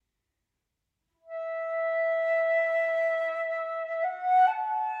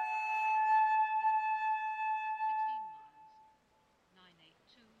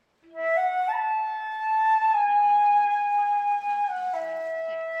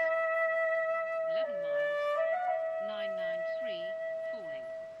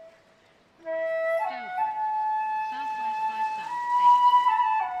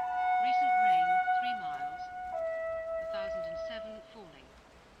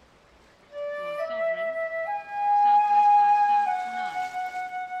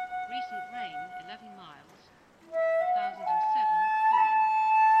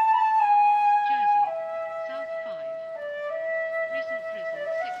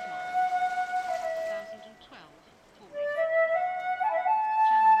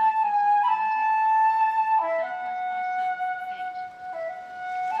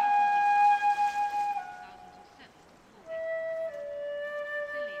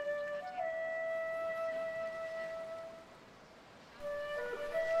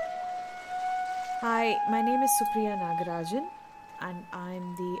Hi, my name is Supriya Nagarajan, and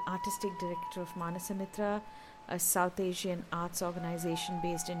I'm the artistic director of Manasamitra, a South Asian arts organization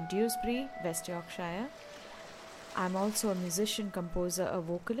based in Dewsbury, West Yorkshire. I'm also a musician, composer, a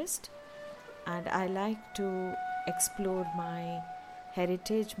vocalist, and I like to explore my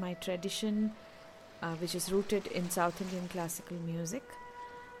heritage, my tradition, which is rooted in South Indian classical music.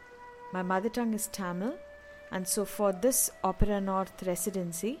 My mother tongue is Tamil, and so for this Opera North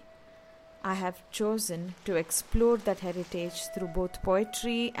residency, I have chosen to explore that heritage through both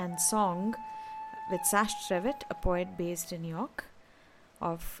poetry and song with Shash Trevett, a poet based in York,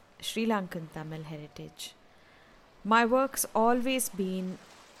 of Sri Lankan Tamil heritage. My work's always been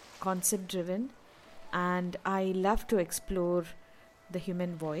concept driven, and I love to explore the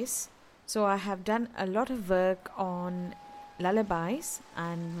human voice. So I have done a lot of work on lullabies,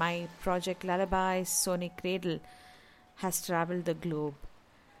 and my project Lullabies Sonic Cradle has traveled the globe.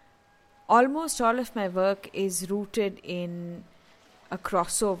 Almost all of my work is rooted in a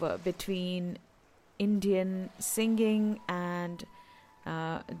crossover between Indian singing and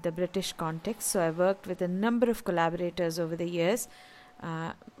the British context. So I worked with a number of collaborators over the years,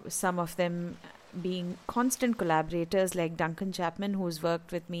 some of them being constant collaborators like Duncan Chapman, who's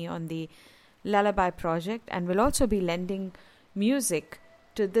worked with me on the Lullaby project and will also be lending music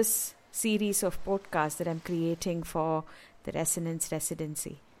to this series of podcasts that I'm creating for the Resonance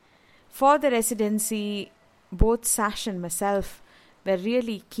Residency. For the residency, both Shash and myself were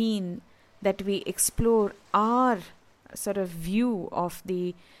really keen that we explore our sort of view of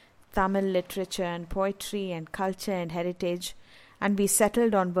the Tamil literature and poetry and culture and heritage, and we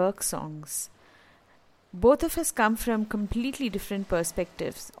settled on work songs. Both of us come from completely different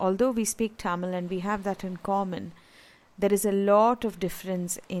perspectives. Although we speak Tamil and we have that in common, there is a lot of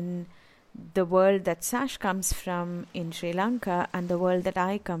difference in the world that Shash comes from in Sri Lanka and the world that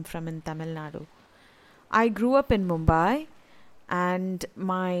I come from in Tamil Nadu. I grew up in Mumbai, and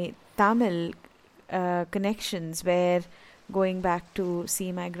my Tamil connections were going back to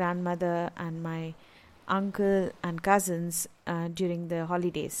see my grandmother and my uncle and cousins during the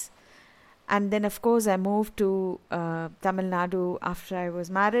holidays. And then, of course, I moved to Tamil Nadu after I was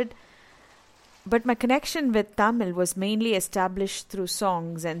married. But my connection with Tamil was mainly established through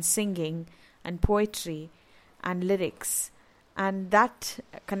songs and singing and poetry and lyrics. And that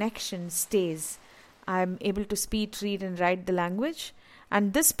connection stays. I'm able to speak, read, and write the language.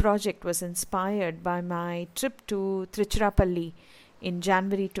 And this project was inspired by my trip to Tiruchirappalli in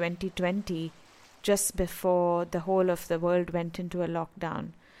January 2020, just before the whole of the world went into a lockdown.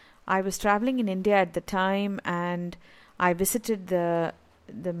 I was traveling in India at the time, and I visited the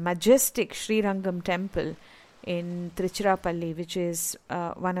majestic Sri Rangam temple in Tiruchirappalli, which is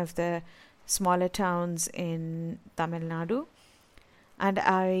one of the smaller towns in Tamil Nadu. And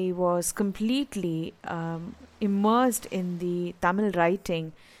I was completely immersed in the Tamil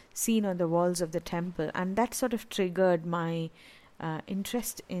writing seen on the walls of the temple. And that sort of triggered my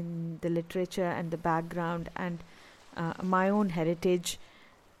interest in the literature and the background and my own heritage.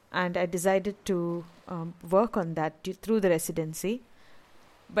 And I decided to work on that through the residency.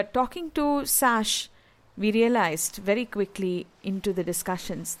 But talking to Shash, we realized very quickly into the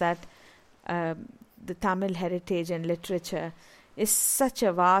discussions that the Tamil heritage and literature is such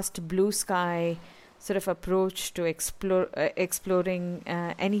a vast blue sky sort of approach to exploring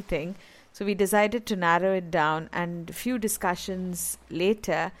anything. So we decided to narrow it down, and a few discussions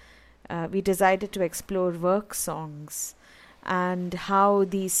later, we decided to explore work songs and how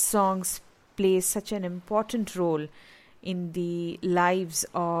these songs play such an important role in the lives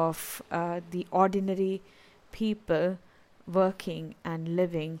of the ordinary people working and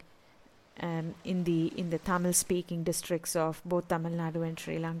living in the Tamil speaking districts of both Tamil Nadu and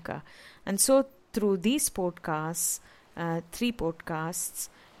Sri Lanka. And so through these podcasts, 3 podcasts,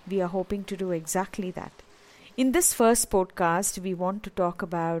 we are hoping to do exactly that. In this first podcast, we want to talk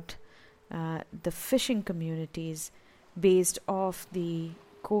about the fishing communities based off the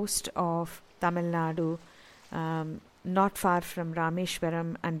coast of Tamil Nadu, not far from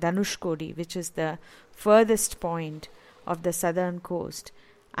Rameshwaram and Dhanushkodi, which is the furthest point of the southern coast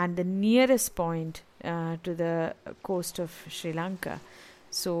and the nearest point to the coast of Sri Lanka.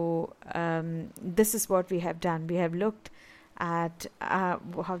 So this is what we have done. We have looked at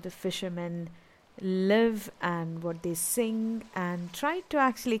how the fishermen live and what they sing, and tried to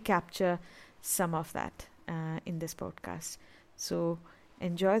actually capture some of that in this podcast. So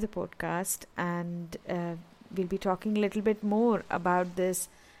enjoy the podcast, and we'll be talking a little bit more about this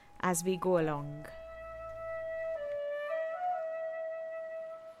as we go along.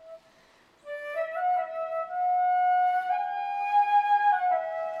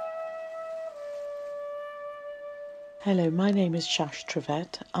 Hello, my name is Shash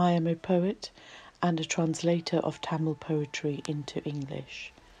Trevett. I am a poet and a translator of Tamil poetry into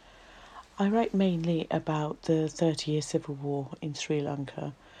English. I write mainly about the 30-year civil war in Sri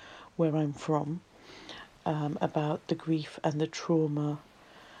Lanka, where I'm from, about the grief and the trauma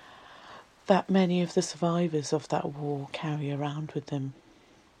that many of the survivors of that war carry around with them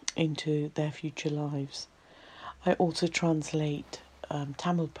into their future lives. I also translate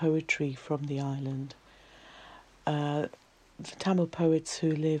Tamil poetry from the island. The Tamil poets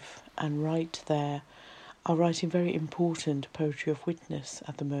who live and write there are writing very important poetry of witness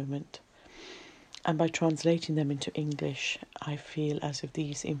at the moment. And by translating them into English, I feel as if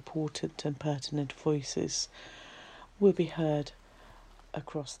these important and pertinent voices will be heard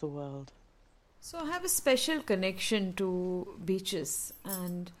across the world. So I have a special connection to beaches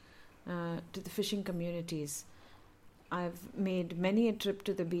and to the fishing communities. I've made many a trip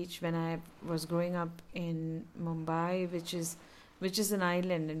to the beach when I was growing up in Mumbai, which is an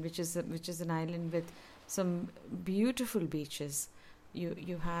island, and which is an island with some beautiful beaches.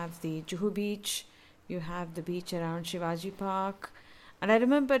 You have the Juhu beach, you have the beach around Shivaji Park, and I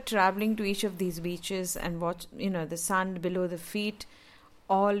remember traveling to each of these beaches and watch the sand below the feet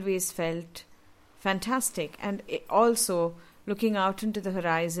always felt fantastic, and also looking out into the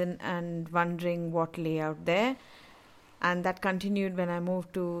horizon and wondering what lay out there. And that continued when I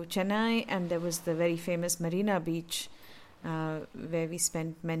moved to Chennai, and there was the very famous Marina Beach, where we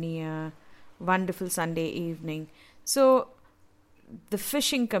spent many a wonderful Sunday evening. So the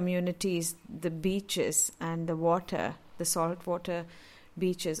fishing communities, the beaches and the water, the saltwater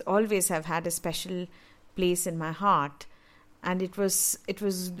beaches always have had a special place in my heart. And it was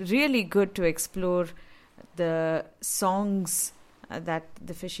really good to explore the songs that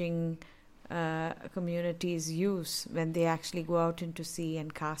the fishing communities use when they actually go out into sea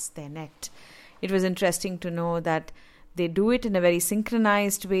and cast their net. It was interesting to know that they do it in a very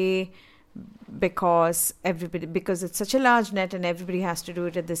synchronized way because it's such a large net and everybody has to do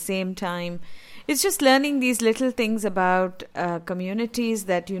it at the same time. It's just learning these little things about communities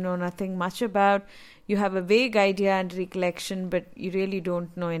that you know nothing much about. You have a vague idea and recollection, but you really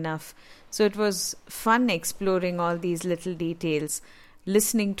don't know enough. So it was fun exploring all these little details,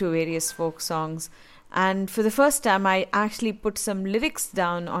 listening to various folk songs. And for the first time, I actually put some lyrics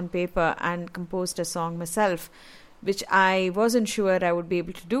down on paper and composed a song myself, which I wasn't sure I would be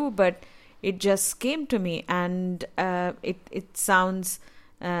able to do, but it just came to me, and it sounds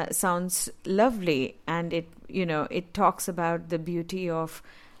lovely, and it talks about the beauty of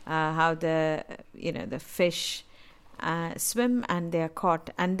how the fish swim and they are caught,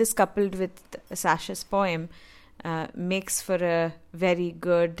 and this coupled with Shash's poem makes for a very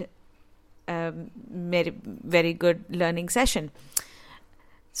good learning session.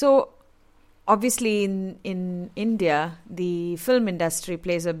 So obviously in India, the film industry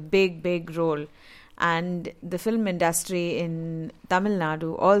plays a big role, and the film industry in Tamil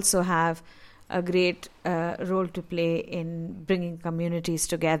Nadu also have a great role to play in bringing communities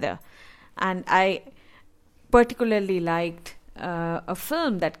together. And I particularly liked a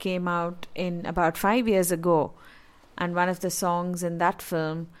film that came out in about 5 years ago, and one of the songs in that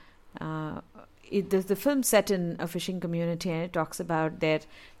film, the film set in a fishing community, and it talks about their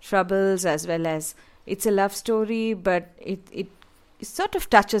troubles as well as it's a love story, but it sort of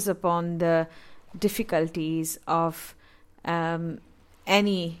touches upon the difficulties of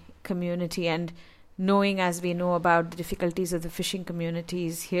any community, and knowing as we know about the difficulties of the fishing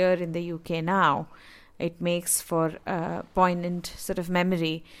communities here in the UK now, it makes for a poignant sort of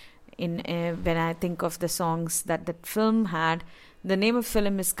memory in when I think of the songs that film had. The name of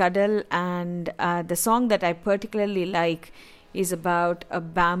film is Kadal, and the song that I particularly like is about a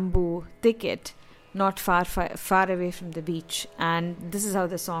bamboo thicket not far away from the beach, and this is how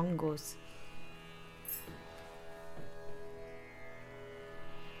the song goes.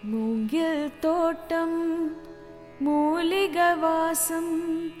 மூங்கில் தோட்டம் மூலிக வாசம்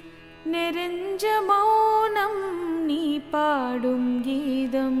நெருஞ்ச மௌனம் நீ பாடும்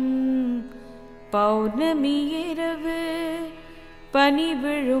கீதம் பௌர்ணமி இரவு பனி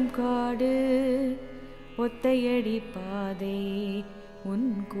விழும் காடு ஒத்தையடி பாதை உன்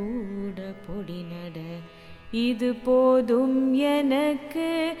கூட பொடி நட இது போதும் எனக்கு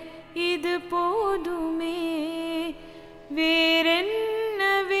இது போதுமே வேறென்ன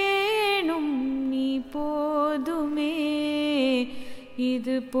வேணும் நீ போதுமே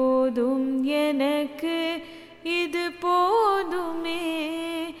இது போதும் எனக்கு இது போதுமே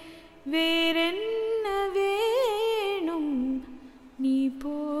வேறென்ன வேணும் நீ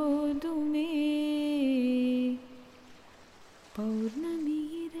போதுமே பௌர்ணமி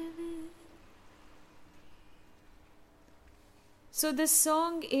இரவு. So this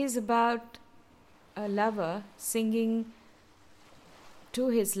song is about a lover singing to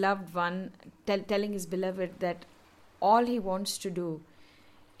his loved one, telling his beloved that all he wants to do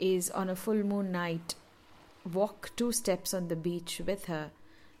is on a full moon night walk 2 steps on the beach with her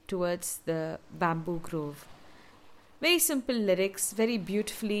towards the bamboo grove. Very simple lyrics, very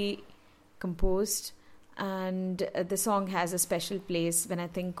beautifully composed, and the song has a special place when I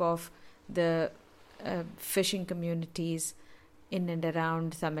think of the fishing communities in and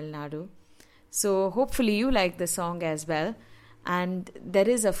around Tamil Nadu. So hopefully you like the song as well. And there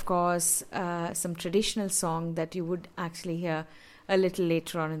is, of course, some traditional song that you would actually hear a little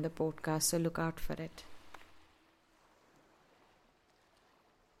later on in the podcast, so look out for it.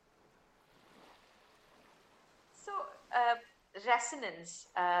 So, Resonance,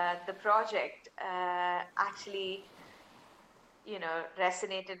 the project, actually,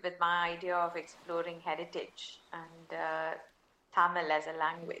 resonated with my idea of exploring heritage and Tamil as a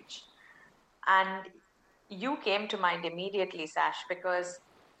language. And you came to mind immediately, Sash, because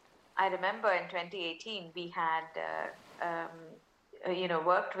I remember in 2018 we had,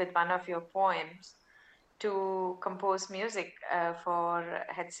 worked with one of your poems to compose music for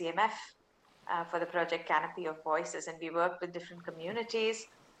HCMF, for the project Canopy of Voices, and we worked with different communities,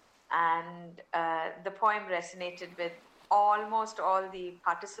 and the poem resonated with almost all the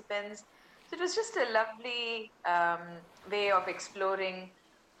participants. So it was just a lovely way of exploring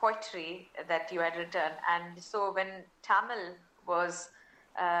poetry that you had written. And so when Tamil was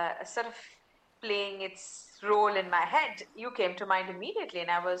sort of playing its role in my head, you came to mind immediately, and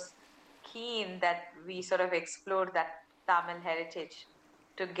I was keen that we sort of explored that Tamil heritage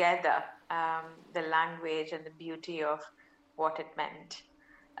together, the language and the beauty of what it meant.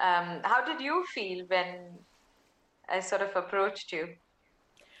 How did you feel when I sort of approached you?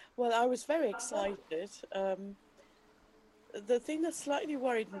 Well, I was very excited. The thing that slightly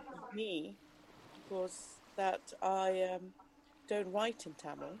worried me was that I don't write in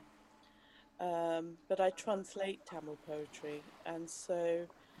Tamil, but I translate Tamil poetry. And so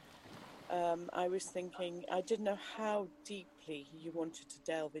I was thinking, I didn't know how deeply you wanted to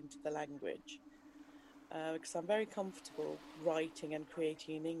delve into the language, because I'm very comfortable writing and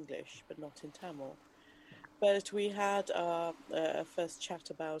creating in English, but not in Tamil. But we had a first chat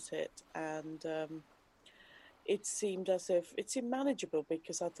about it, and it seemed manageable,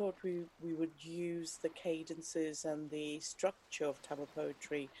 because I thought we would use the cadences and the structure of Tamil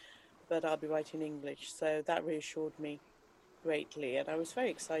poetry, but I'll be writing English. So that reassured me greatly, and I was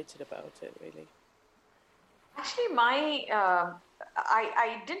very excited about it, really. Actually,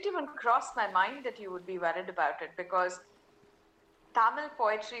 I didn't even cross my mind that you would be worried about it, because Tamil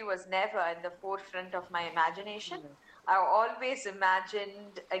poetry was never in the forefront of my imagination. I always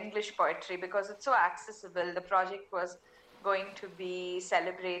imagined English poetry because it's so accessible. The project was going to be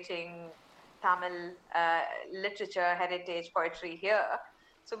celebrating Tamil literature, heritage, poetry here.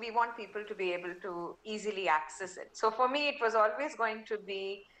 So we want people to be able to easily access it. So for me, it was always going to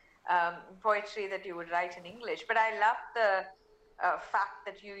be poetry that you would write in English. But I love the fact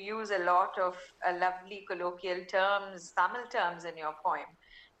that you use a lot of lovely colloquial terms, Tamil terms in your poem,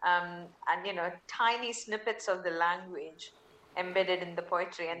 and tiny snippets of the language embedded in the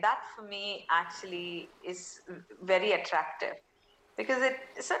poetry, and that for me actually is very attractive, because it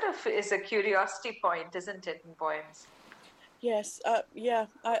sort of is a curiosity point, isn't it, in poems? Yes, yeah.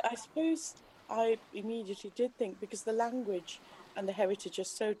 I suppose I immediately did think, because the language and the heritage are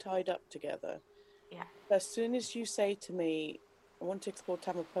so tied up together. Yeah. As soon as you say to me, I want to explore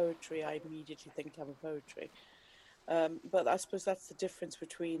Tamil poetry, I immediately think Tamil poetry. But I suppose that's the difference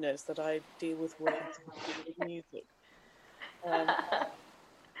between us, that I deal with words and you deal with music. So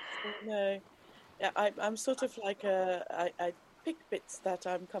no, yeah, I'm sort of like I pick bits that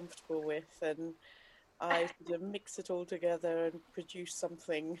I'm comfortable with, and I sort of mix it all together and produce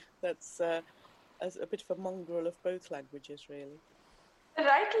something that's as a bit of a mongrel of both languages, really.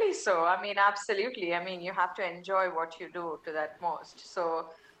 Rightly so. I mean, absolutely. I mean, you have to enjoy what you do to that most. So,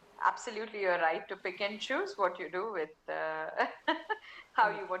 absolutely, you're right to pick and choose what you do with how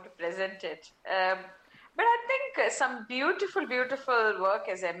you want to present it. But I think some beautiful, beautiful work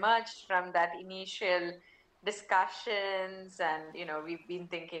has emerged from that initial discussions. And, we've been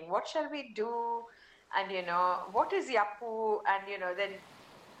thinking, what shall we do? And, what is Yapu? And, then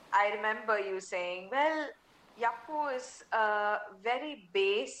I remember you saying, well, Yapu is a very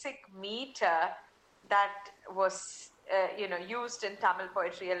basic meter that was, used in Tamil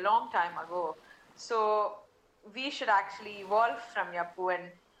poetry a long time ago. So we should actually evolve from Yapu and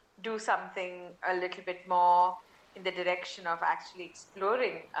do something a little bit more in the direction of actually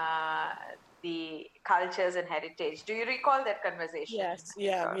exploring the cultures and heritage. Do you recall that conversation? Yes,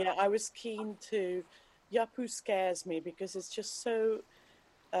 yeah. I was keen to. Yapu scares me because it's just so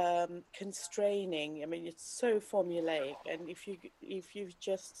constraining. I mean, it's so formulaic, and if you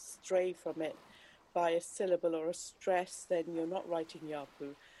just stray from it by a syllable or a stress, then you're not writing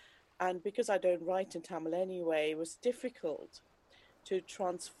Yapu. And because I don't write in Tamil anyway, it was difficult to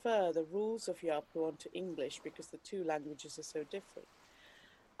transfer the rules of Yapu onto English because the two languages are so different.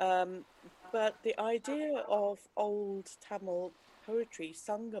 Um, but the idea of old Tamil poetry,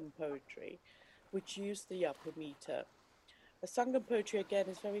 Sangam poetry, which used the Yapu meter, the Sangam poetry again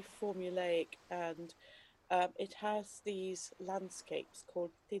is very formulaic, and it has these landscapes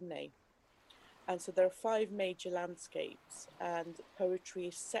called Tinne. And so there are five major landscapes, and poetry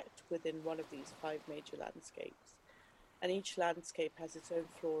is set within one of these five major landscapes. And each landscape has its own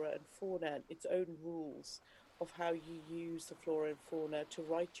flora and fauna and its own rules of how you use the flora and fauna to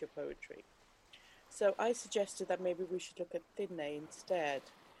write your poetry. So I suggested that maybe we should look at Tinne instead,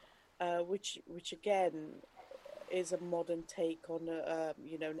 which again is a modern take on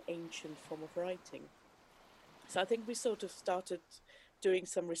an ancient form of writing. So I think we sort of started doing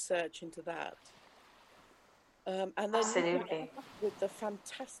some research into that. And then Absolutely. with the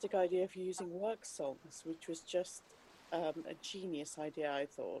fantastic idea of using work songs, which was just a genius idea, I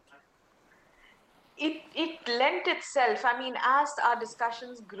thought. It lent itself. I mean, as our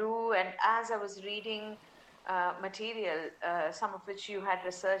discussions grew and as I was reading material, some of which you had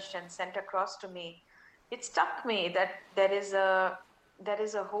researched and sent across to me, it struck me that there is a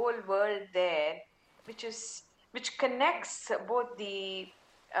whole world there, which connects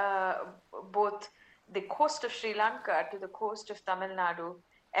uh, both the coast of Sri Lanka to the coast of Tamil Nadu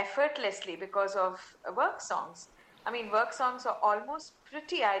effortlessly because of work songs. I mean, work songs are almost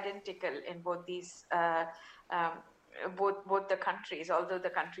pretty identical in both these um, both the countries. Although the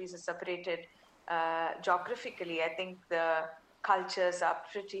countries are separated geographically, I think the cultures are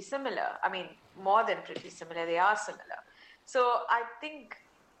pretty similar. I mean, more than pretty similar. They are similar. So I think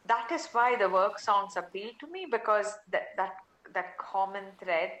that is why the work songs appeal to me, because that common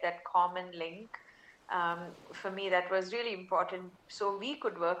thread, that common link, for me, that was really important. So we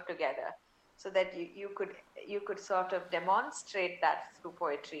could work together, so that you could sort of demonstrate that through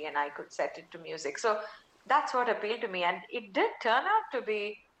poetry, and I could set it to music. So that's what appealed to me, and it did turn out to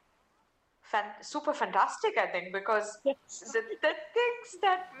be super fantastic, I think, because Yes. the things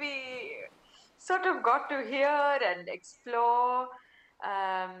that we sort of got to hear and explore,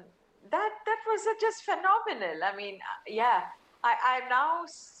 that was just phenomenal. I mean, yeah, I now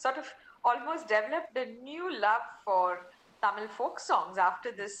sort of almost developed a new love for Tamil folk songs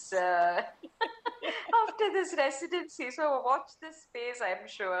after this after this residency. So watch this space, I'm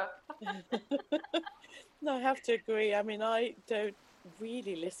sure. No, I have to agree. I mean, I don't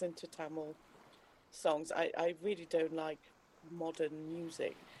really listen to Tamil songs. I really don't like modern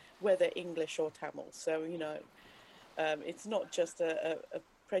music, whether English or Tamil. So, it's not just a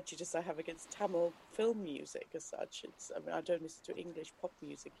prejudice I have against Tamil film music as such. I mean, I don't listen to English pop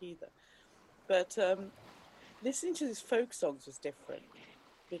music either. But listening to these folk songs was different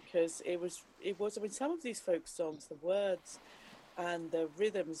because it was. I mean, some of these folk songs, the words and the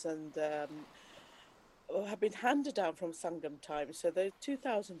rhythms and have been handed down from Sangam times, so they're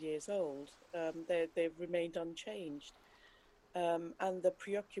 2,000 years old. They've remained unchanged. And the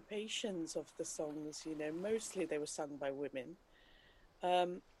preoccupations of the songs, mostly they were sung by women.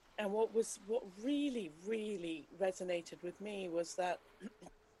 Um, and what really, really resonated with me was that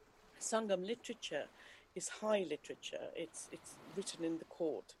Sangam literature is high literature. It's written in the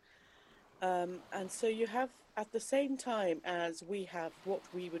court. And so you have, at the same time as we have what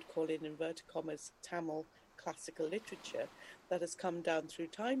we would call in inverted commas Tamil classical literature that has come down through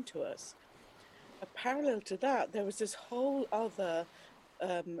time to us, a parallel to that, there was this whole other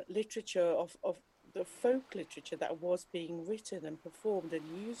literature of the folk literature that was being written and performed and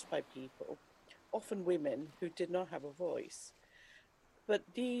used by people, often women who did not have a voice. But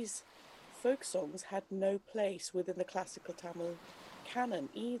these folk songs had no place within the classical Tamil canon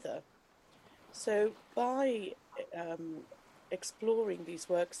either. So by exploring these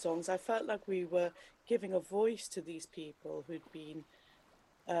work songs, I felt like we were giving a voice to these people who'd been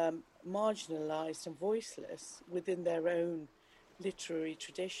marginalized and voiceless within their own literary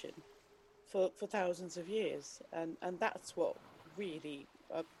tradition for thousands of years. And that's what really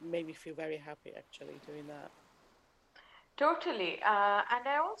made me feel very happy actually doing that. Totally. And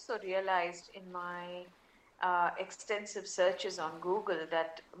I also realized in my extensive searches on Google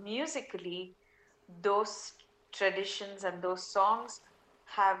that musically, those traditions and those songs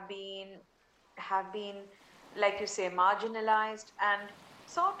have been have been like you say, marginalized and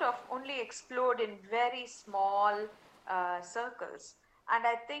sort of only explored in very small circles. And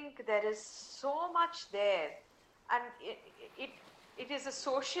I think there is so much there, and it is a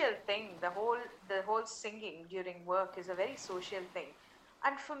social thing. The whole singing during work is a very social thing.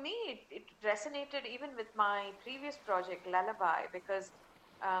 And for me, it resonated even with my previous project, Lullaby, because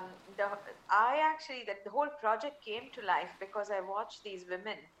the I actually that the whole project came to life because I watched these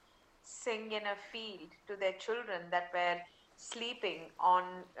women sing in a field to their children that were sleeping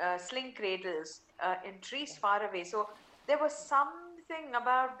on sling cradles in trees far away. So there was something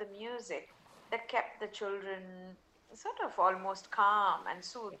about the music that kept the children sort of almost calm and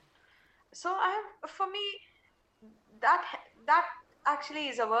soothed. So for me, that actually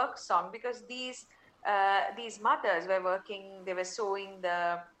is a work song, because these mothers were working, they were sowing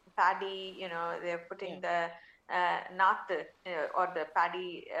the paddy, they're Yeah. putting the nath, or the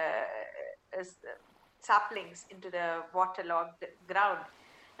paddy saplings into the waterlogged ground.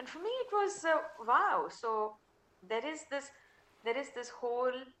 And for me it was wow. So there is this there is this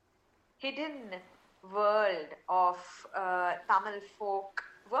whole hidden world of Tamil folk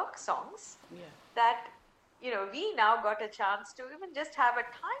work songs Yeah. that we now got a chance to even just have a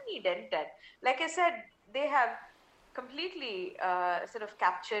tiny dent at. Like I said, they have completely sort of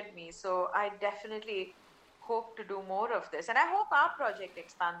captured me. So I definitely hope to do more of this, and I hope our project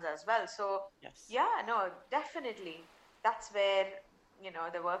expands as well. So Yes. yeah, no, definitely, that's where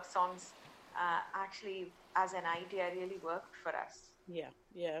the work songs actually, as an idea, really worked for us. Yeah.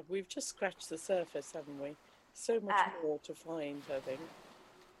 Yeah. We've just scratched the surface, haven't we? So much uh, more to find, I think.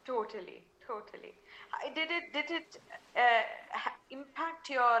 Totally, totally. Did it impact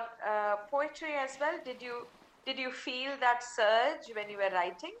your poetry as well? Did you feel that surge when you were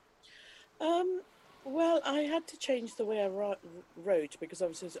writing? Um, well, I had to change the way I wrote because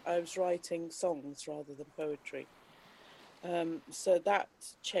obviously I was writing songs rather than poetry. So that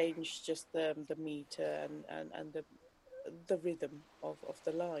changed just the meter and the rhythm of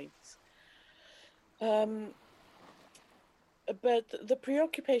the lines. Um, but the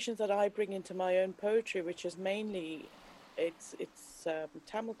preoccupations that I bring into my own poetry, which is mainly it's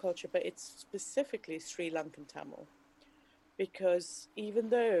Tamil culture, but it's specifically Sri Lankan Tamil, because even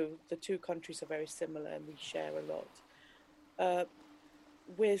though the two countries are very similar and we share a lot, uh,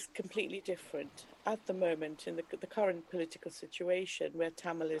 we're completely different at the moment in the current political situation where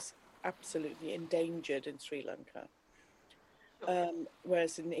Tamil is absolutely endangered in Sri Lanka. Sure.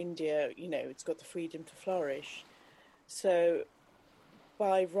 Whereas in India, it's got the freedom to flourish. So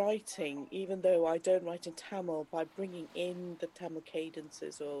by writing, even though I don't write in Tamil, by bringing in the Tamil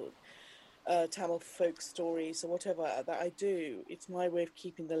cadences or Tamil folk stories or whatever that I do, it's my way of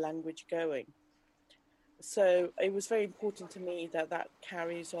keeping the language going. So it was very important to me that that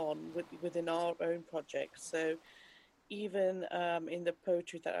carries on within our own project. So even in the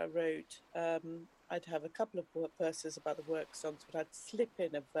poetry that I wrote, I'd have a couple of verses about the work songs, but I'd slip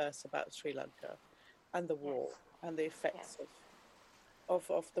in a verse about Sri Lanka and the Yes. war and the Yes. effects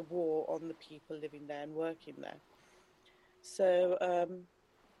of the war on the people living there and working there. So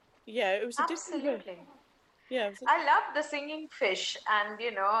yeah, it was a different way. Absolutely. Yeah, it was I love the singing fish, and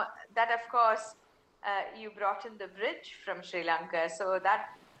that, of course, you brought in the bridge from Sri Lanka, so that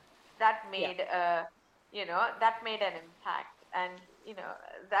yeah, made that made an impact, and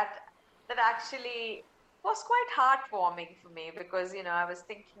that that actually was quite heartwarming for me, because I was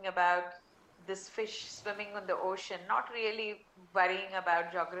thinking about this fish swimming on the ocean, not really worrying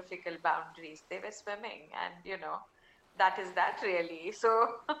about geographical boundaries. They were swimming, and that is that really. So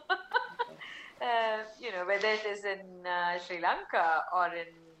whether it is in Sri Lanka or in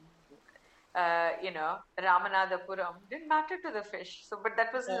Ramanathapuram, didn't matter to the fish. So, but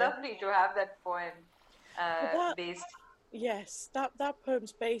that was no. lovely to have that poem But that based. yes, that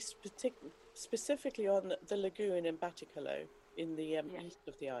poem's based specifically on the lagoon in Batticaloa in the Yeah, east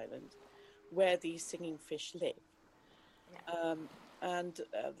of the island, where these singing fish live. yeah, Um, and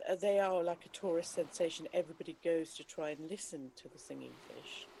they are like a tourist sensation. Everybody goes to try and listen to the singing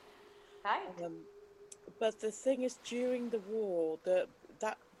fish. right. Um, but the thing is, during the war,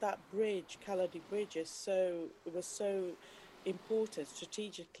 that bridge, Kaladi Bridge, it was so important,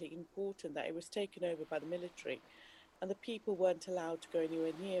 strategically important, that it was taken over by the military, and the people weren't allowed to go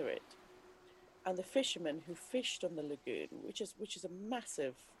anywhere near it. And the fishermen who fished on the lagoon, which is a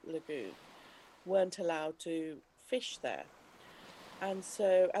massive lagoon, weren't allowed to fish there. And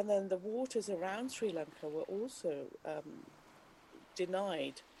then the waters around Sri Lanka were also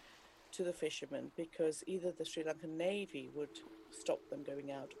denied to the fishermen because either the Sri Lankan Navy would stop them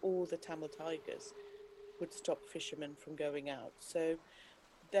going out or the Tamil Tigers would stop fishermen from going out. So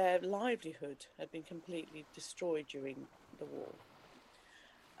their livelihood had been completely destroyed during the war.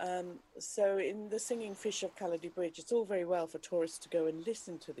 So in the Singing Fish of Calais Bridge, it's all very well for tourists to go and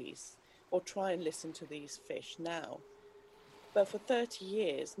listen to these, or try and listen to these fish now. But for 30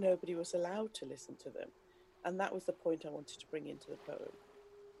 years, nobody was allowed to listen to them. And that was the point I wanted to bring into the poem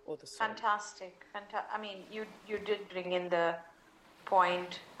or the song. Fantastic. I mean, you did bring in the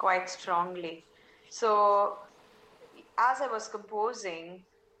point quite strongly. So, as I was composing,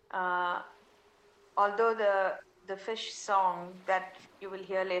 uh, although the fish song that you will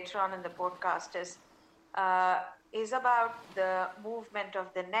hear later on in the podcast is about the movement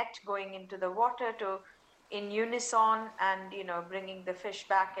of the net going into the water to in unison, and bringing the fish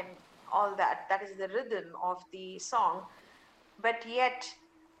back and all that. That is the rhythm of the song, but yet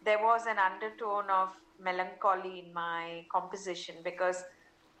there was an undertone of melancholy in my composition, because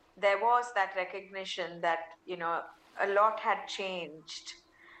there was that recognition that a lot had changed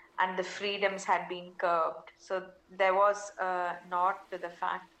and the freedoms had been curbed. So there was a nod to the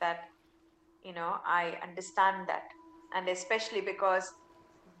fact that I understand that, and especially because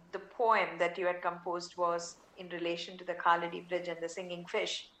the poem that you had composed was in relation to the Kaladi Bridge and the singing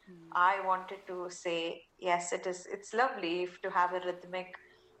fish. I wanted to say, yes, it's lovely to have a rhythmic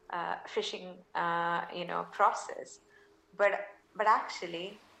fishing process, but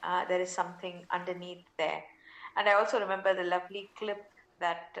actually there is something underneath there. And I also remember the lovely clip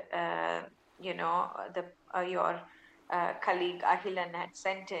that the your colleague Ahilan had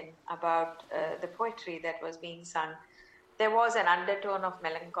sent in about the poetry that was being sung. There was an undertone of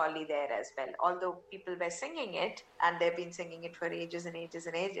melancholy there as well. Although people were singing it, and they've been singing it for ages and ages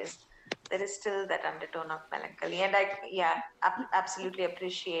and ages, there is still that undertone of melancholy. And absolutely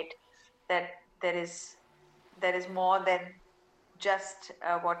appreciate that there is more than just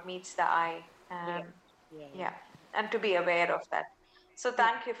what meets the eye. Yeah, and to be aware of that. So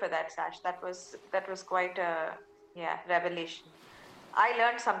thank you for that, Sash. That was quite a revelation. I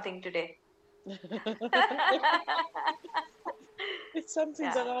learned something today. It's something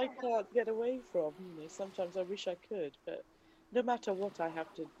that I can't get away from. Sometimes I wish I could, but no matter what I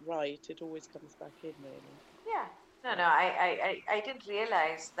have to write, it always comes back in, really. Yeah. No. I didn't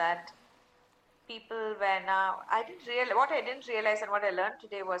realize that people were now. I didn't realize what I didn't realize, and what I learned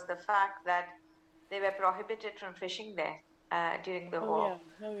today was the fact that they were prohibited from fishing there during the war.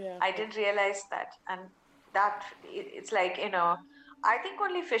 I didn't realize that, and it's like I think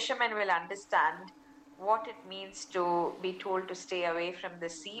only fishermen will understand what it means to be told to stay away from the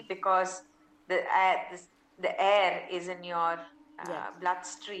sea, because the air is in your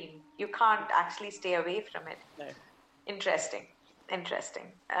bloodstream. You can't actually stay away from it. No. Interesting.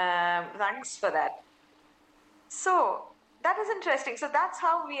 Thanks for that. So that is interesting. So that's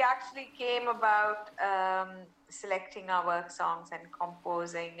how we actually came about selecting our work songs and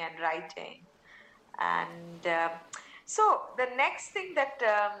composing and writing. And so the next thing that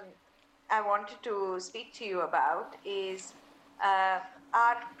I wanted to speak to you about is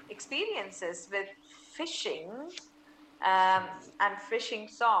our experiences with fishing and fishing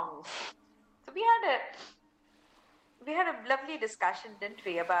songs. So we had a lovely discussion, didn't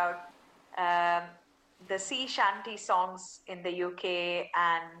we, about the sea shanty songs in the UK,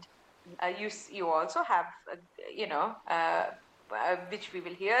 and you also have which we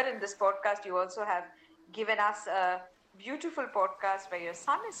will hear in this podcast. You also have given us a beautiful podcast where your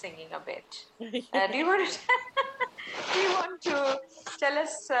son is singing a bit. Do you want to tell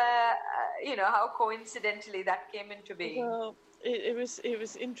us how coincidentally that came into being? Well, it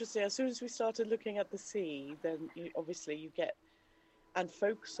was interesting. As soon as we started looking at the sea, then obviously you get, and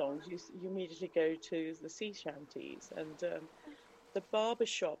folk songs, you immediately go to the sea shanties. And the barber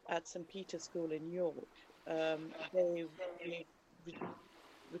shop at St. Peter's School in York, they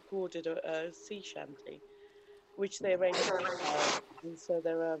recorded a sea shanty, which they arranged. And so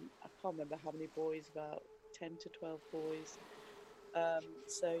there are, I can't remember how many boys, about 10 to 12 boys.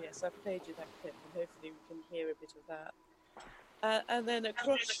 So yes, I've played you that clip, and hopefully we can hear a bit of that. And then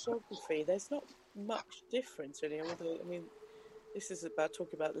across geography, there's not much difference really. Although, I mean, this is about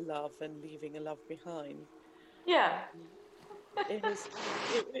talking about love and leaving a love behind. Yeah.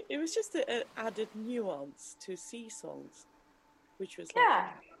 It was just an added nuance to sea songs, which was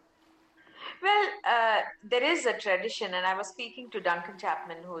Well, there is a tradition, and I was speaking to Duncan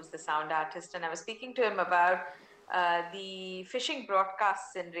Chapman, who is the sound artist, and I was speaking to him about the fishing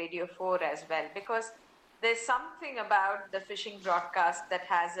broadcasts in Radio 4 as well, because there's something about the fishing broadcast that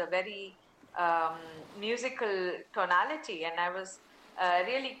has a very musical tonality, and I was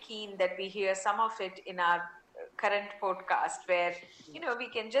really keen that we hear some of it in our current podcast, where we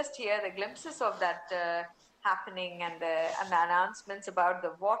can just hear the glimpses of that happening, and the announcements about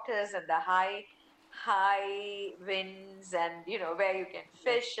the waters and the high winds, and where you can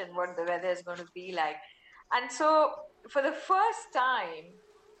fish and what the weather is going to be like. And so for the first time,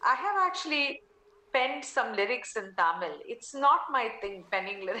 I have actually penned some lyrics in Tamil. It's not my thing,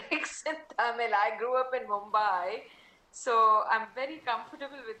 penning lyrics in Tamil. I grew up in Mumbai, so I'm very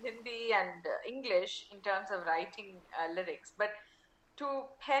comfortable with Hindi and English in terms of writing lyrics. But to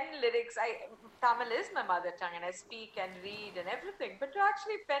pen lyrics, Tamil is my mother tongue, and I speak and read and everything. But to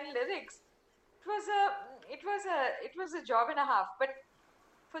actually pen lyrics, it was a job and a half. But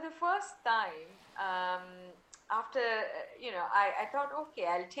for the first time, after I thought, okay,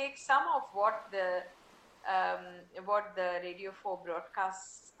 I'll take some of what the Radio 4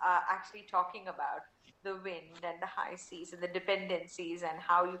 broadcasts are actually talking about, the wind and the high seas and the dependencies and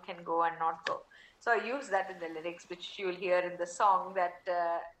how you can go and not go. So I use that in the lyrics, which you'll hear in the song that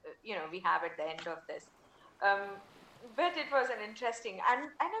we have at the end of this. But it was an interesting, and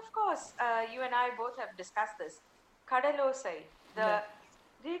of course, you and I both have discussed this. Kadalosai, the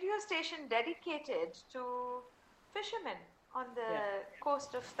radio station dedicated to fishermen on the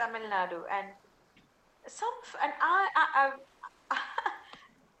coast of Tamil Nadu, and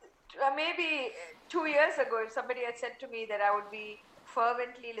maybe 2 years ago, if somebody had said to me that I would be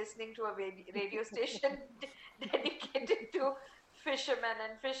fervently listening to a radio station dedicated to fishermen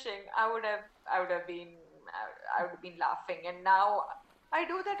and fishing, I would have been laughing. And now I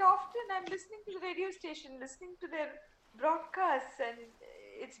do that often. I'm listening to the radio station, listening to their broadcasts, and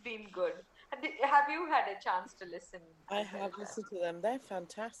it's been good. Have you had a chance to listen? I have listened to them. They're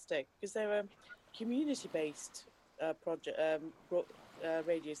fantastic because they're a community-based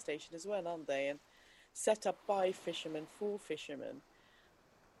radio station as well, aren't they? And set up by fishermen for fishermen,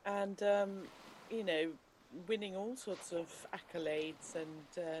 and winning all sorts of accolades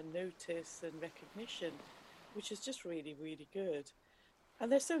and notice and recognition, which is just really, really good. And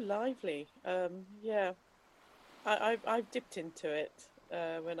they're so lively. I've dipped into it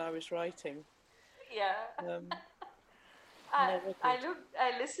when I was writing. Yeah. No,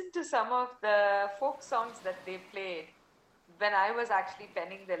 I listened to some of the folk songs that they played when I was actually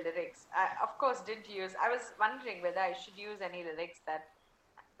penning the lyrics. I, of course, didn't use. I was wondering whether I should use any lyrics that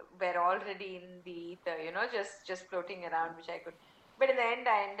were already in the ether, just floating around, which I could. But in the end,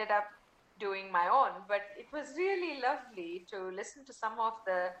 I ended up doing my own. But it was really lovely to listen to some of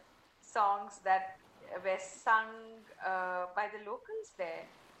the songs that were sung by the locals there,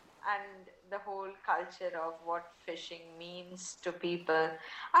 and the whole culture of what fishing means to people.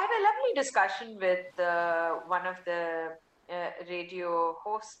 I had a lovely discussion with one of the radio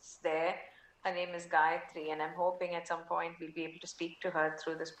hosts there. Her name is Gayatri, and I'm hoping at some point we'll be able to speak to her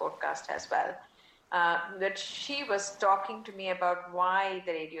through this podcast as well. That she was talking to me about why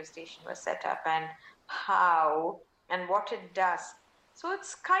the radio station was set up and how and what it does. So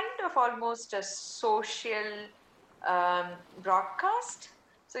it's kind of almost a social broadcast.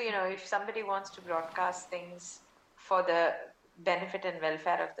 So, if somebody wants to broadcast things for the benefit and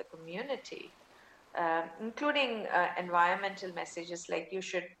welfare of the community, including environmental messages like you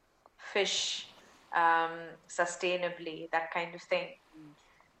should fish sustainably, that kind of thing.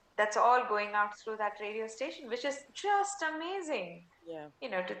 That's all going out through that radio station, which is just amazing. Yeah.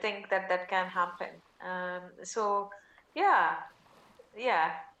 To think that that can happen.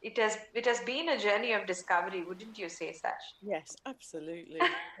 Yeah, it has been a journey of discovery, wouldn't you say, Sash? Yes, absolutely,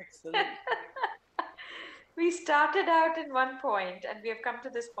 absolutely. We started out in one point, and we have come to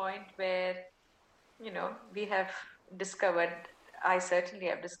this point where we have discovered. I certainly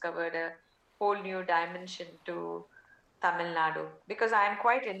have discovered a whole new dimension to Tamil Nadu, because I am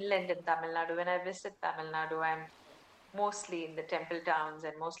quite inland in Tamil Nadu. When I visit Tamil Nadu, I'm mostly in the temple towns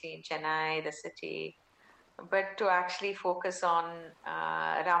and mostly in Chennai, the city. But to actually focus on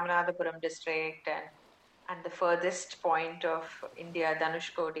Ramanathapuram district and the furthest point of India,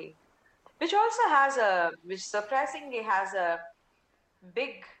 Dhanushkodi, which surprisingly has a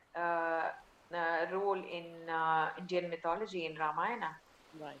big role in Indian mythology in Ramayana.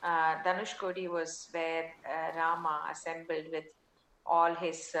 Right. Dhanushkodi was where Rama assembled with all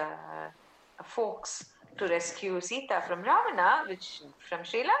his folks to rescue Sita from Ravana, from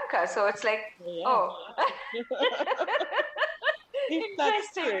Sri Lanka. So it's like,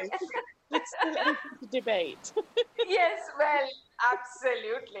 interesting. It's still open to debate. Yes, well,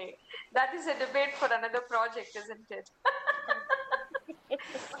 absolutely. That is a debate for another project, isn't it?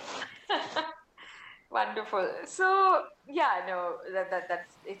 Wonderful. So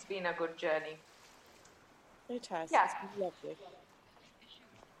that's it's been a good journey. It has. Yeah. It's been lovely.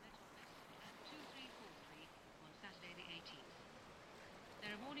 On Saturday the 18th.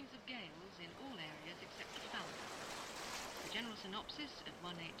 There are warnings of gales in all areas except for General synopsis at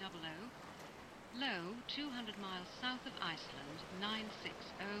 1800. Low, 200 miles south of Iceland,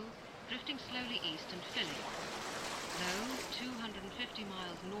 960, drifting slowly east and filling. Low, 250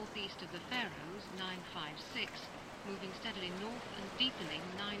 miles northeast of the Faroes, 956, moving steadily north and deepening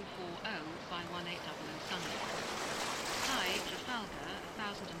 940 by 1800 Sunday. High, Trafalgar,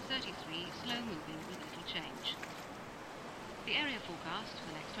 1033, slow moving with little change. The area forecast for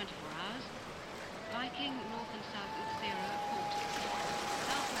the next 24 hours. Viking, north and south Utsira, 40.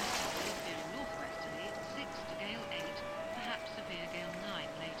 Southwesterly, veering northwesterly, 6 to gale 8, perhaps severe gale 9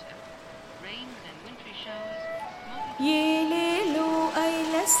 later. Rain, then wintry showers. Yelelo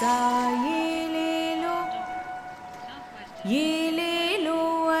ailasa, yelelo. Yelelo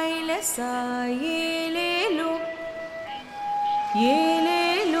ailasa, yelelo.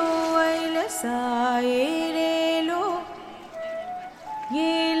 Yelelo ailasa, yelelo.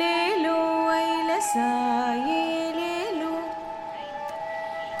 Yelelo ailasa, yelelo.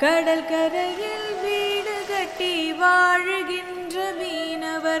 கடல் கரையில் வீடு கட்டி வாழுகின்ற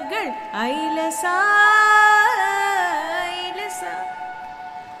மீனவர்கள் ஐலசா ஐலசா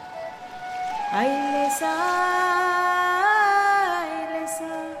ஐலசா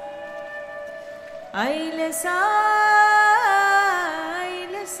ஐலசா ஐலசா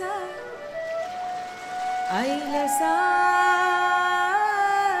ஐலசா ஐலசா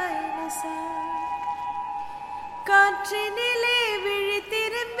ஐலசா காற்றினிலே விழி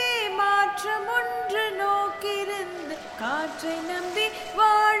திரும்பி மாற்றம் ஒன்று நோக்கிருந்து காற்றை நம்பி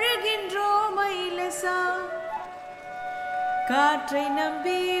வாழுகின்றோம் ஐலசா காற்றை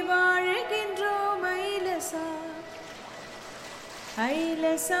நம்பி வாழுகின்றோம் ஐலசா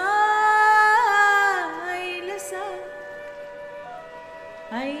ஐலசா ஐலசா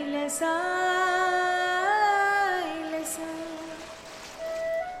ஐலசா ஐலசா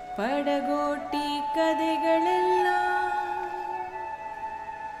படகோட்டி கதைகளெல்லாம்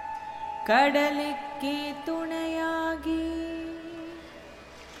கடலுக்கே துணையாகி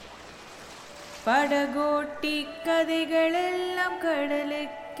படகோட்டி கதைகளெல்லாம்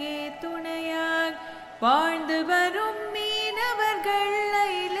கடலுக்கே துணையாகி வாழ்ந்து வரும் மீனவர்கள்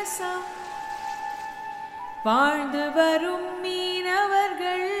ஐலசா வாழ்ந்து வரும்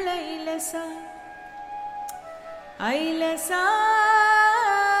மீனவர்கள் ஐலசா ஐலசா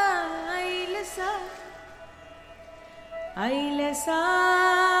ஐலசா ஐலசா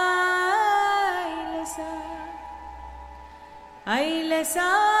ஐலசா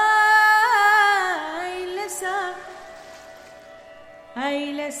ஐலசா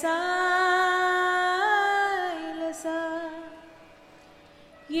ஐலசா ஐலசா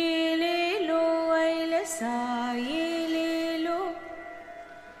ஏலேலோ ஐலசா ஏலேலோ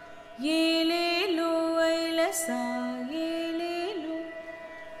ஏலேலோ ஐலசா ஏலேலோ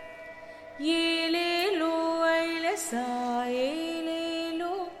ஏலேலோ ஐலசா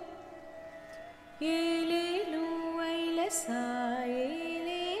ஏலேலோ ஏலேலோ ஐலசா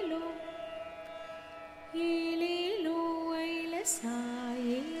ஏலேலோ ஏலேலோ ஐலசா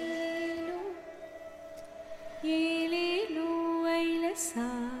ஏலேலோ ஏலேலோ ஐலசா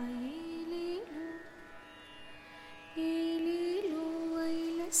ஏலேலோ ஏலேலோ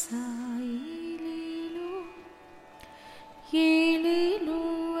ஐலசா ஏலேலோ ஏலேலோ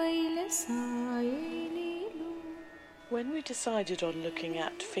ஐலசா ஏலேலோ. When we decided on looking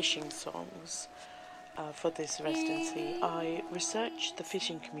at fishing songs for this residency, I researched the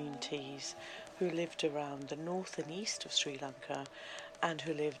fishing communities who lived around the north and east of Sri Lanka and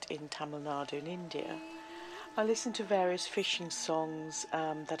who lived in Tamil Nadu in India. I listened to various fishing songs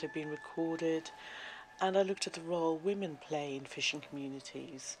that had been recorded, and I looked at the role women play in fishing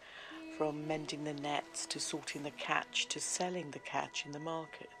communities, from mending the nets to sorting the catch to selling the catch in the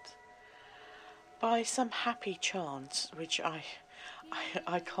market. By some happy chance, which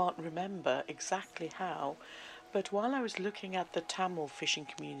I can't remember exactly how, but while I was looking at the Tamil fishing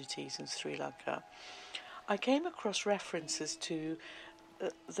communities in Sri Lanka, I came across references to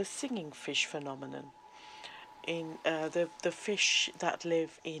the singing fish phenomenon. In the fish that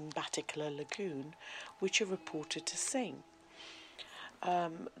live in Batticaloa Lagoon, which are reported to sing.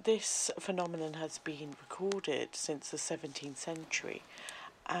 This phenomenon has been recorded since the 17th century,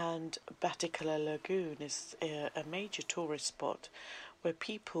 and Batticaloa Lagoon is a major tourist spot where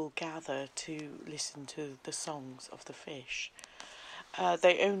people gather to listen to the songs of the fish.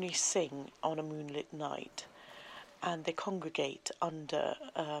 They only sing on a moonlit night, and they congregate under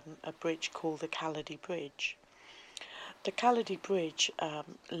a bridge called the Kaladi Bridge. The Kaladi Bridge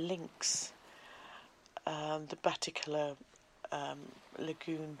links the Batticaloa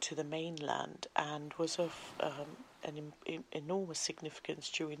Lagoon to the mainland and was of an enormous significance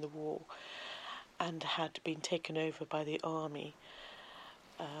during the war. and had been taken over by the army.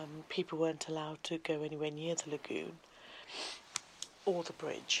 People weren't allowed to go anywhere near the lagoon or the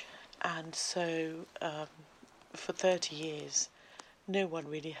bridge, and so for 30 years no one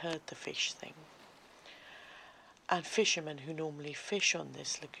really heard the fish thing. And fishermen who normally fish on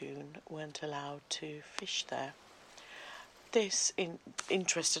this lagoon weren't allowed to fish there. This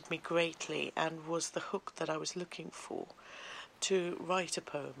interested me greatly and was the hook that I was looking for to write a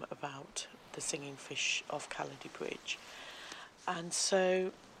poem about the singing fish of Calady Bridge. And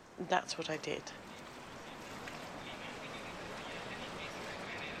so that's what I did.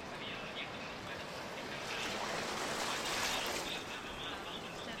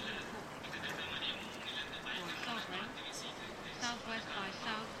 Southwest by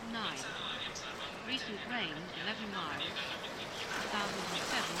south 9. Recent rain 11 miles.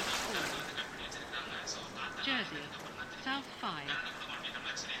 1007 4. Jersey south 5.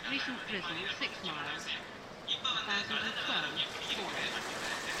 Recent drizzle 6 miles. 1012 4.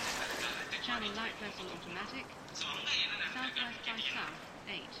 Channel light vessel automatic. Southwest by south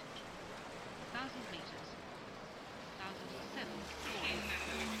 8. 1000 meters. 1007 4.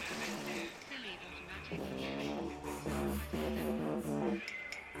 Scilly automatic.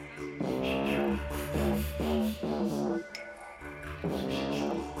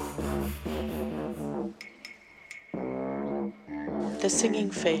 The singing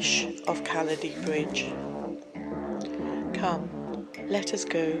fish of Calady Bridge. Come, let us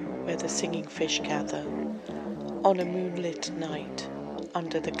go where the singing fish gather on a moonlit night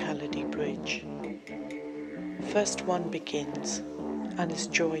under the Calady Bridge. First one begins and is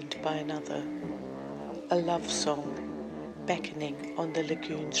joined by another, a love song beckoning on the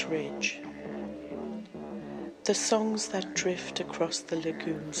lagoon's ridge. The songs that drift across the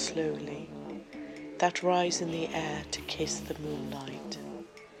lagoon slowly, that rise in the air to kiss the moonlight,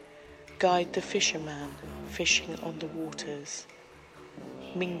 guide the fisherman fishing on the waters,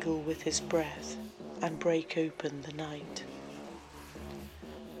 mingle with his breath and break open the night.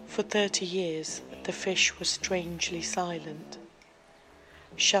 For 30 years the fish were strangely silent,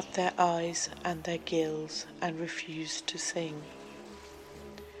 shut their eyes and their gills and refused to sing.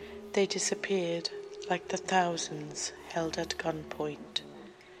 They disappeared like the thousands held at gunpoint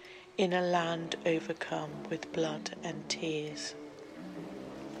in a land overcome with blood and tears.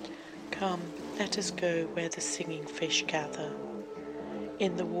 Come, let us go where the singing fish gather,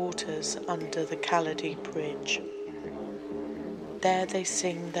 in the waters under the Calady Bridge. There they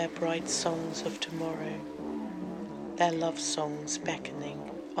sing their bright songs of tomorrow, their love songs beckoning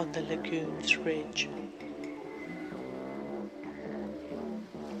on the lagoon's ridge.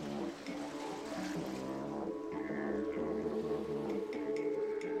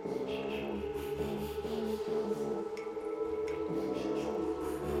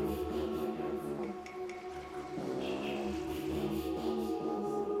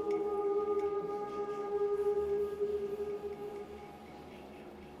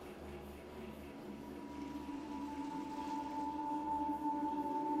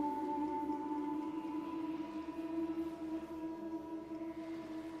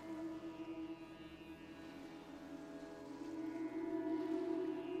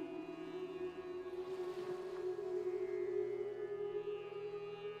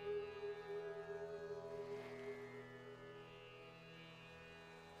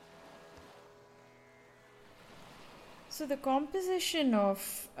 So the composition of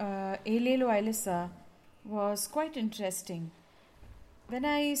Elelo Ailisa was quite interesting. When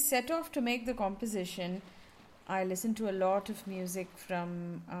I set off to make the composition, I listened to a lot of music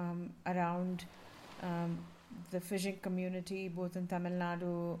from around the fishing community, both in Tamil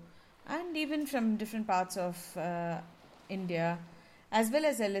Nadu and even from different parts of India, as well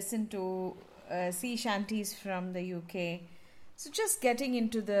as I listened to sea shanties from the UK. So just getting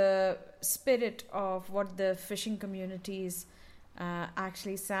into the spirit of what the fishing communities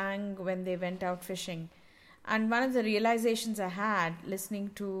actually sang when they went out fishing. And one of the realizations I had listening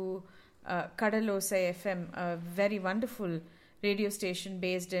to Kadalosa FM, a very wonderful radio station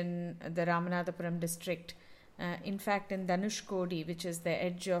based in the Ramanathapuram district, in fact in Dhanushkodi, which is the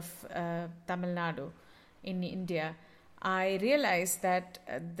edge of Tamil Nadu in India, I realized that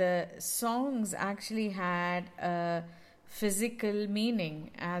the songs actually had a physical meaning,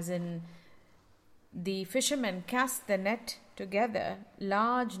 as in the fishermen cast the net together,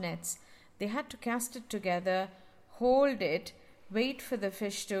 large nets. They had to cast it together, hold it, wait for the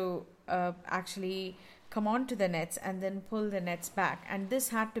fish to actually come onto the nets and then pull the nets back. And this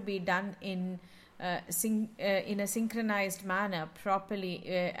had to be done in a synchronized manner properly,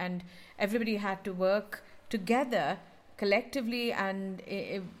 and everybody had to work together collectively and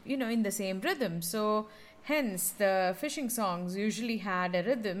in the same rhythm. So hence the fishing songs usually had a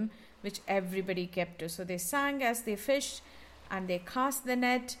rhythm which everybody kept to. So they sang as they fished, and they cast the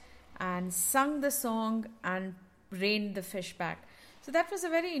net and sung the song and reined the fish back. So that was a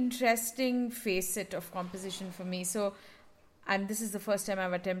very interesting facet of composition for me. So, and this is the first time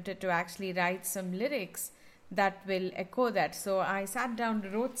I've attempted to actually write some lyrics that will echo that. So I sat down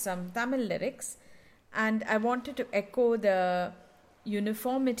and wrote some Tamil lyrics, and I wanted to echo the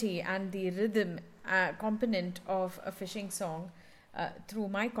uniformity and the rhythm component of a fishing song through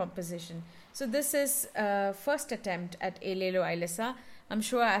my composition. So this is first attempt at Elelo Ailasa. I'm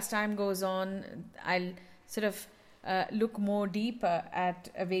sure as time goes on, I'll sort of look more deeper at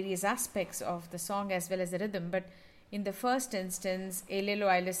various aspects of the song as well as the rhythm. But in the first instance, Elelo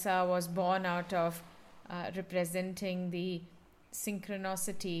Ailasa was born out of representing the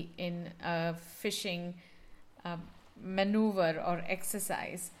synchronicity in a fishing maneuver or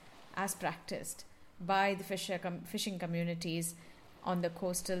exercise as practiced by the fishing communities on the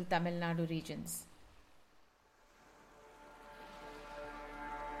coastal Tamil Nadu regions.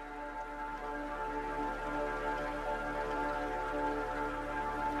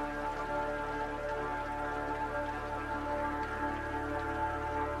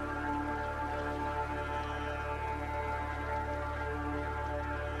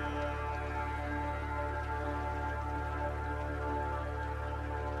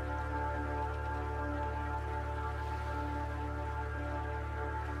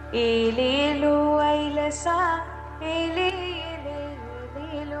 Elelo Ailasa, elelo,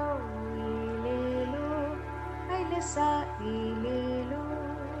 elelo, Ailasa, elelo.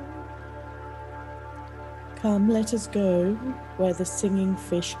 Come, let us go where the singing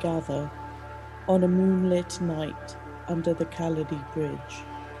fish gather on a moonlit night under the Kaladi Bridge.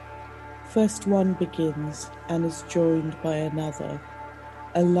 First one begins and is joined by another,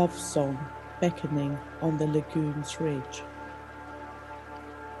 a love song beckoning on the lagoon's ridge.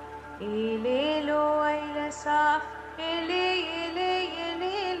 Elelo Ailasa, elelo,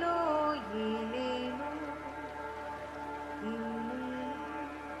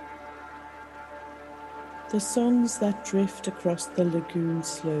 The songs that drift across the lagoon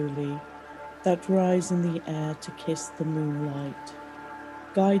slowly, that rise in the air to kiss the moonlight,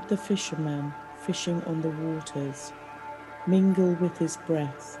 guide the fisherman fishing on the waters, mingle with his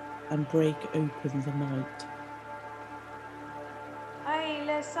breath and break open the night.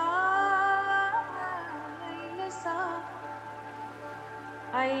 Ailasa, Ailasa,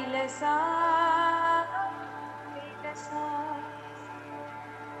 Ailasa, Ailasa,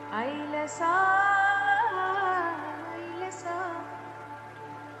 Ailasa,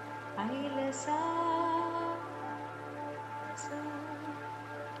 Ailasa, Ailasa,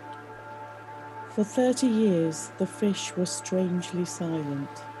 For 30 years the fish were strangely silent,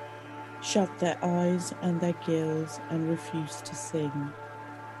 shut their eyes and their gills and refused to sing.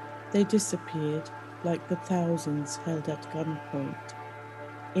 They disappeared like the thousands held at gunpoint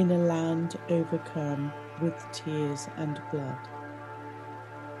in a land overcome with tears and blood.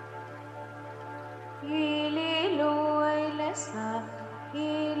 Elelo Ailasa,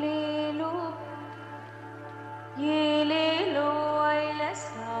 elelo, elelo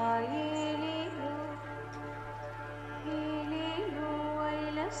Ailasa, elelo, elelo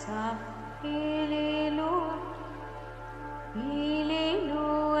Ailasa, elelo, elelo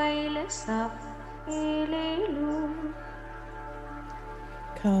Ailasa, elelo.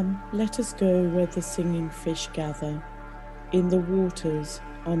 Come, let us go where the singing fish gather, in the waters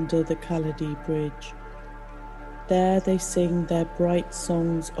under the Kaladi Bridge. There they sing their bright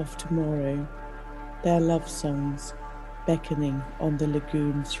songs of tomorrow, their love songs, beckoning on the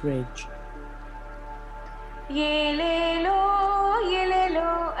lagoon's ridge. Elelo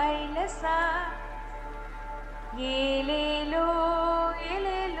Ailasa, elelo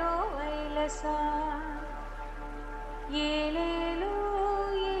Ailasa, elelo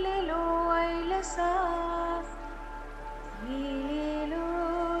Ailasa, elelo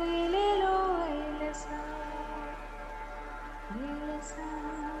Ailasa,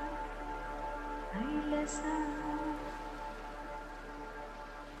 Ailasa.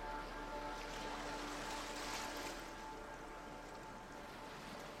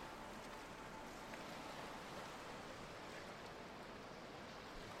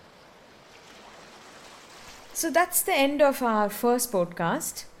 So that's the end of our first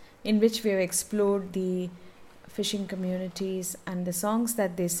podcast, in which we have explored the fishing communities and the songs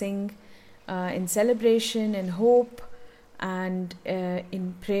that they sing in celebration, in hope, and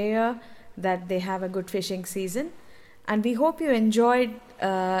in prayer that they have a good fishing season. And we hope you enjoyed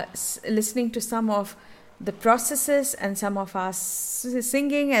listening to some of the processes and some of our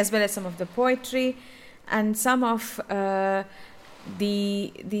singing, as well as some of the poetry and some of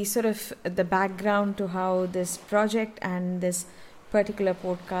the sort of the background to how this project and this particular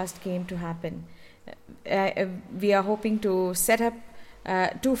podcast came to happen. We are hoping to set up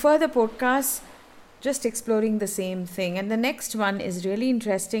 2 further podcasts just exploring the same thing, and the next one is really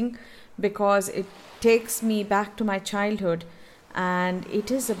interesting because it takes me back to my childhood, and it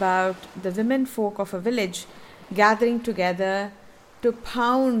is about the women folk of a village gathering together to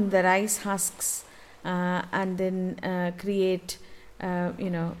pound the rice husks and then create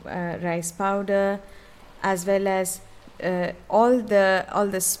rice powder, as well as all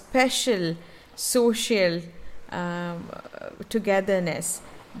the special social togetherness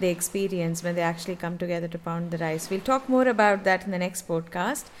they experience when they actually come together to pound the rice. We'll talk more about that in the next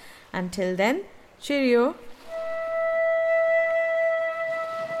podcast. Until then, cheerio.